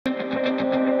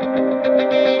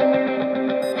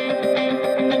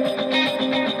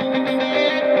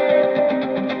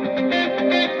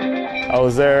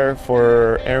was there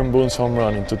for Aaron Boone's home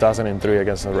run in 2003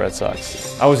 against the Red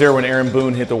Sox. I was there when Aaron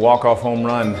Boone hit the walk-off home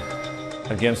run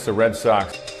against the Red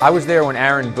Sox. I was there when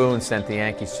Aaron Boone sent the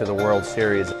Yankees to the World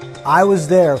Series. I was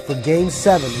there for Game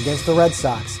 7 against the Red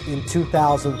Sox in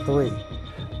 2003.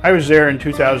 I was there in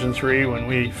 2003 when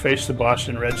we faced the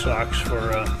Boston Red Sox for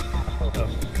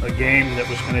a game that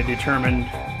was going to determine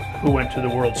who went to the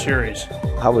World Series.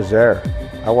 I was there.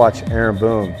 I watched Aaron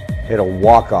Boone hit a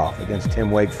walk-off against Tim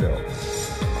Wakefield.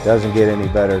 Doesn't get any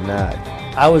better than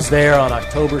that. I was there on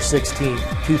October 16,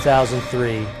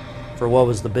 2003 for what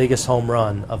was the biggest home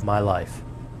run of my life.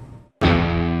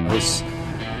 Those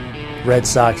Red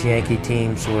Sox-Yankee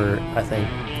teams were, I think,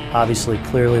 obviously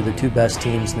clearly the two best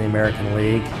teams in the American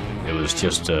League. It was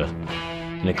just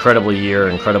an incredible year,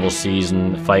 incredible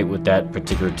season. The fight with that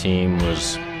particular team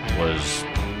was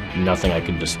nothing I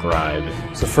could describe.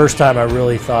 It's the first time I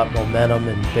really thought momentum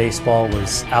in baseball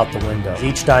was out the window.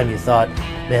 Each time you thought,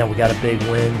 man, we got a big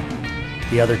win,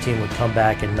 the other team would come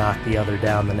back and knock the other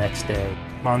down the next day.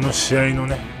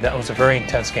 That was a very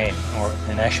intense game,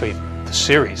 and actually the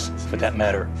series, for that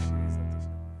matter.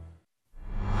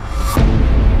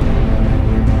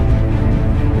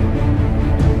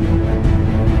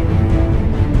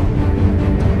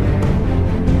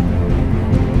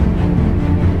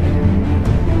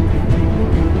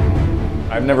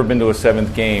 I've never been to a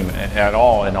seventh game at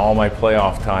all in all my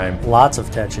playoff time. Lots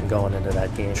of tension going into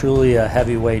that game. Truly a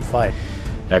heavyweight fight.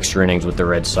 Extra innings with the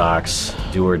Red Sox,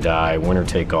 do or die, winner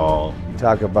take all. You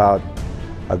talk about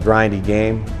a grindy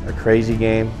game, a crazy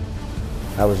game.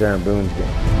 That was Aaron Boone's game.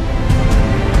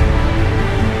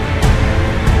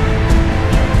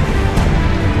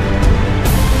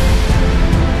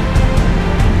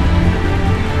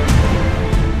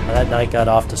 That night got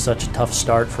off to such a tough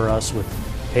start for us with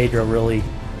Pedro really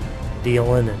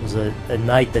dealing. It was a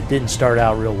night that didn't start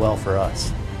out real well for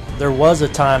us. There was a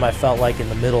time I felt like in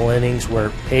the middle innings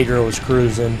where Pedro was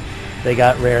cruising. They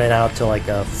ran out to like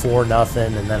a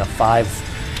 4-0 and then a 5-1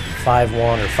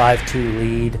 or 5-2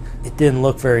 lead. It didn't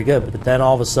look very good, but then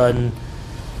all of a sudden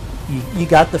you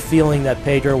got the feeling that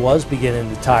Pedro was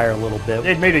beginning to tire a little bit.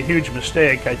 They'd made a huge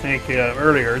mistake, I think,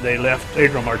 earlier. They left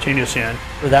Pedro Martinez in.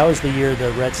 That was the year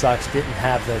the Red Sox didn't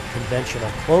have the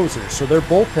conventional closers, so their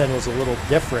bullpen was a little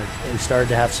different. We started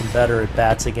to have some better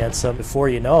at-bats against them. Before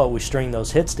you know it, we string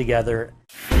those hits together.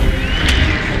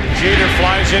 Jeter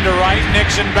flies into right,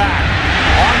 Nixon back.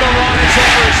 On the run, it's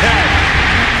over his head.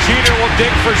 Jeter will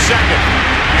dig for second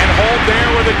and hold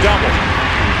there with a double.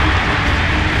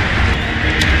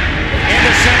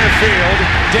 Into center field,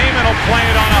 Damon will play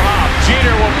it on a hop.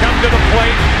 Jeter will come to the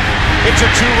plate. It's a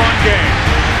two-run game.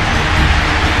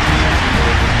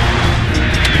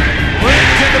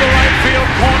 Ripped into the right field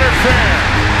corner fair.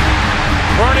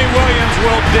 Bernie Williams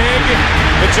will dig.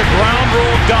 It's a ground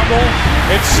rule double.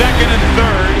 It's second and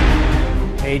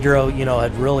third. Pedro,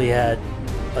 had really had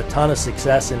a ton of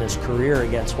success in his career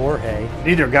against Jorge.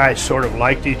 Neither guy sort of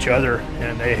liked each other,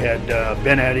 and they had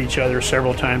been at each other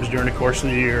several times during the course of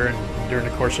the year and during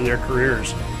the course of their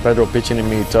careers. Pedro pitching to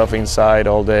me tough inside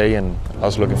all day, and I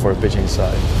was looking for a pitch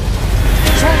inside.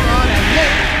 Swung on and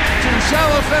hit to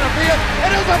shallow center field.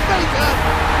 It is a base hit.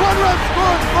 One run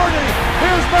scores Bernie.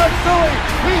 Here's Matsui.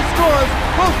 He scores.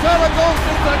 Posada goes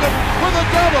to second with a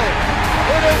double.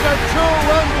 It is a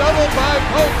two-run double by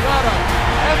Posada.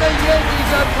 And the Yankees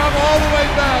have come all the way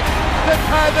back to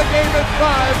tie the game at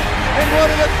 5 in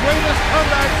one of the greatest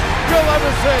comebacks you'll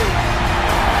ever see.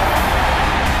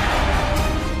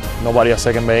 Nobody at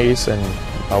second base, and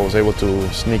I was able to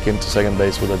sneak into second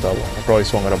base with a double. I probably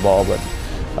swung at a ball, but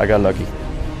I got lucky.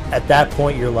 At that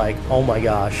point, you're like, oh my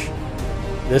gosh,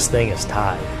 this thing is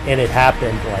tied. And it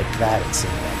happened like that, it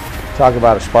seemed like. Talk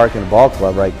about a spark in the ball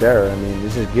club right there. I mean,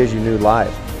 this just gives you new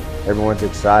life. Everyone's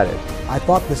excited. I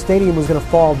thought the stadium was going to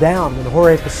fall down when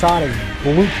Jorge Posada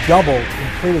blew double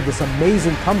and created this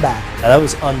amazing comeback. That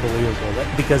was unbelievable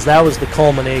because that was the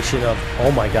culmination of,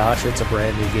 oh my gosh, it's a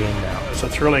brand new game now. It's a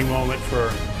thrilling moment for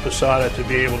Posada to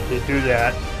be able to do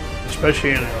that,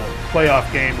 especially in a playoff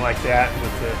game like that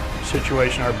with the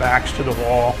situation, our backs to the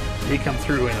wall. He come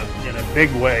through in a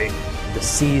big way. To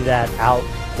see that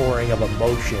outpouring of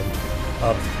emotion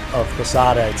of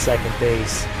Posada at second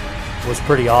base was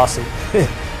pretty awesome.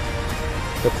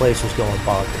 The place was going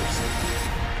bonkers.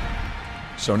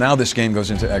 So now this game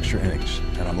goes into extra innings,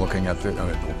 and I'm looking at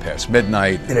past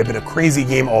midnight. It had been a crazy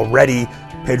game already.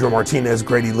 Pedro Martinez,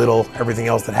 Grady Little, everything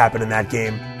else that happened in that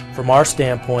game. From our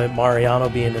standpoint, Mariano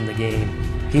being in the game,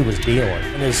 he was dealing.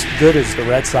 And as good as the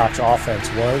Red Sox offense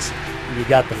was, you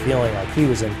got the feeling like he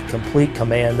was in complete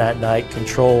command that night,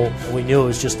 control. And we knew it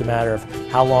was just a matter of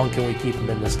how long can we keep him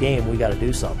in this game. We got to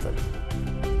do something.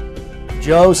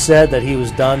 Joe said that he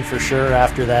was done for sure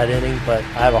after that inning, but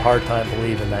I have a hard time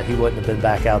believing that he wouldn't have been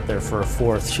back out there for a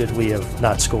fourth should we have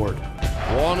not scored.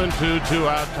 1 and 2, 2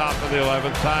 out, top of the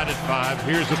 11th, tied at 5.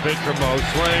 Here's the pitch from Mo.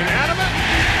 Swing, Animate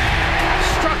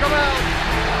struck him out.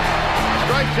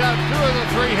 Strikes out 2 of the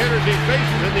 3 hitters he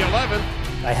faces in the 11th.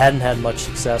 I hadn't had much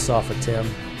success off of Tim,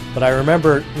 but I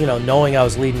remember, knowing I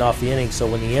was leading off the inning, so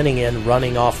when the inning ended,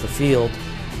 running off the field,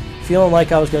 feeling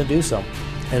like I was going to do something.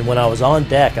 And when I was on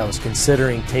deck, I was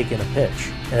considering taking a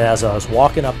pitch. And as I was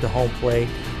walking up to home plate,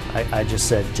 I just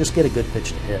said, just get a good pitch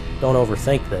to hit. Don't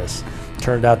overthink this.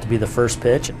 Turned out to be the first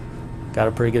pitch. Got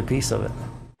a pretty good piece of it.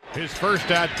 His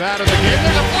first at-bat of the game.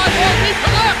 There's a fly ball deep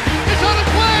to left. It's on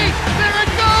its way. There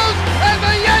it goes. And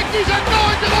the Yankees are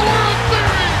going to the World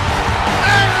Series.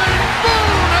 Aaron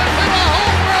Boone has hit a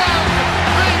home run.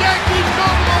 The Yankees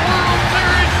go to the World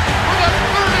Series for the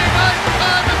 39th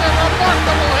time in their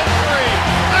remarkable history.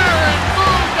 Aaron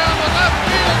Boone down the left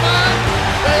field line.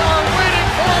 They are waiting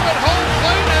for him at home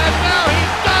plate, and now he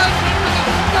dives into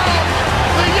the stone.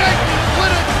 The Yankees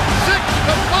win it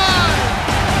 6-5.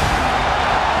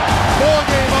 Ball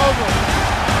game over.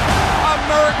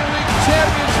 American League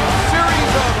Championship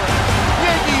Series over.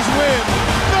 Yankees win.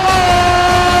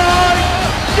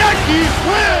 Yankees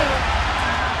win!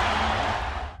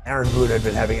 Aaron Boone had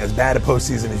been having as bad a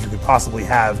postseason as you could possibly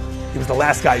have. He was the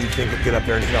last guy you'd think would get up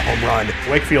there and hit a home run.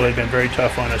 Wakefield had been very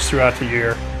tough on us throughout the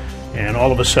year, and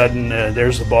all of a sudden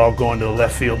there's the ball going to the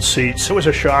left field seats. It was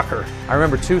a shocker. I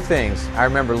remember two things. I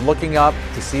remember looking up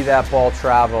to see that ball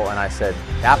travel, and I said,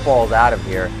 that ball's out of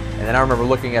here. And then I remember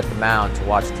looking at the mound to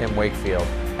watch Tim Wakefield,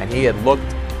 and he had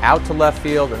looked out to left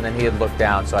field, and then he had looked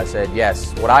down. So I said,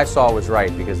 yes, what I saw was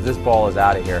right, because this ball is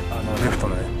out of here.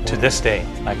 To this day,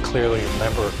 I clearly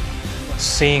remember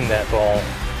seeing that ball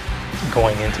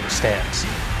going into the stands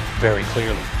very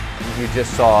clearly. You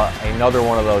just saw another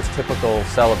one of those typical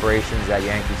celebrations at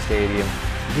Yankee Stadium.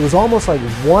 It was almost like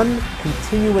one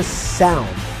continuous sound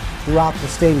throughout the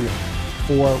stadium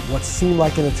for what seemed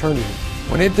like an eternity.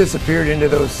 When it disappeared into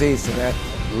those seats in that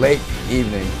late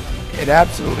evening, it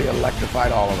absolutely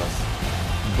electrified all of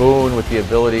us. Boone with the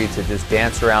ability to just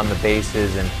dance around the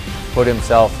bases and put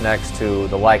himself next to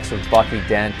the likes of Bucky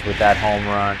Dent with that home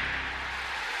run.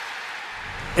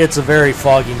 It's a very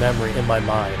foggy memory in my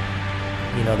mind.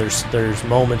 There's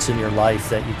moments in your life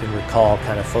that you can recall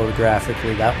kind of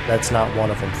photographically. That's not one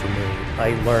of them for me.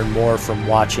 I learned more from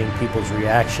watching people's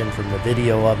reaction from the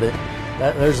video of it.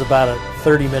 There's about a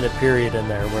 30-minute period in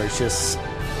there where it's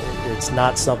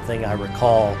not something I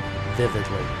recall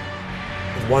vividly.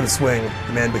 With one swing,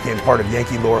 the man became part of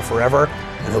Yankee lore forever,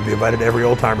 and he'll be invited to every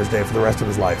Old Timers Day for the rest of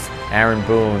his life. Aaron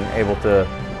Boone able to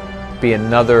be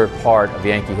another part of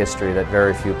Yankee history that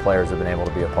very few players have been able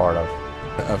to be a part of.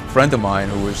 A friend of mine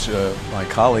who was my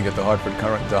colleague at the Hartford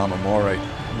Courant, Dom Amore,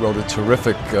 wrote a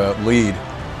terrific lead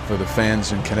for the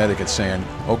fans in Connecticut saying,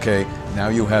 okay, now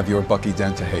you have your Bucky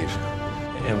Dent to hate.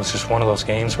 It was just one of those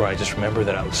games where I just remember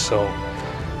that I was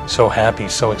so happy,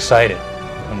 so excited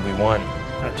when we won.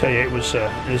 I tell you, it was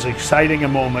as exciting a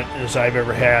moment as I've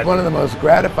ever had. One of the most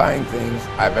gratifying things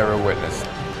I've ever witnessed.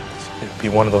 It'd be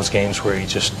one of those games where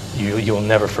you'll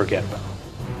never forget about.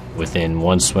 Within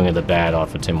one swing of the bat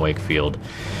off of Tim Wakefield,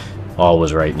 all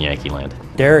was right in Yankee land.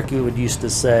 Derek would used to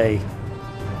say,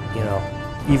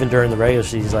 even during the regular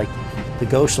season, he's like, the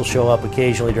ghosts will show up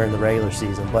occasionally during the regular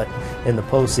season, but in the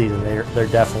postseason, they're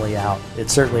definitely out. It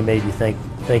certainly made you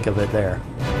think of it there.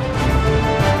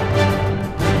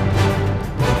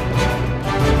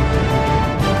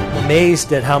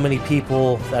 Amazed at how many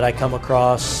people that I come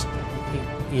across,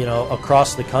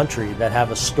 across the country that have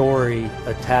a story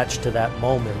attached to that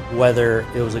moment, whether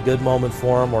it was a good moment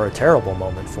for them or a terrible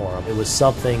moment for them. It was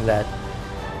something that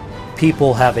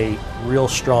people have a real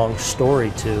strong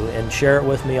story to and share it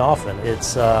with me often. It's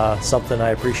something I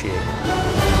appreciate.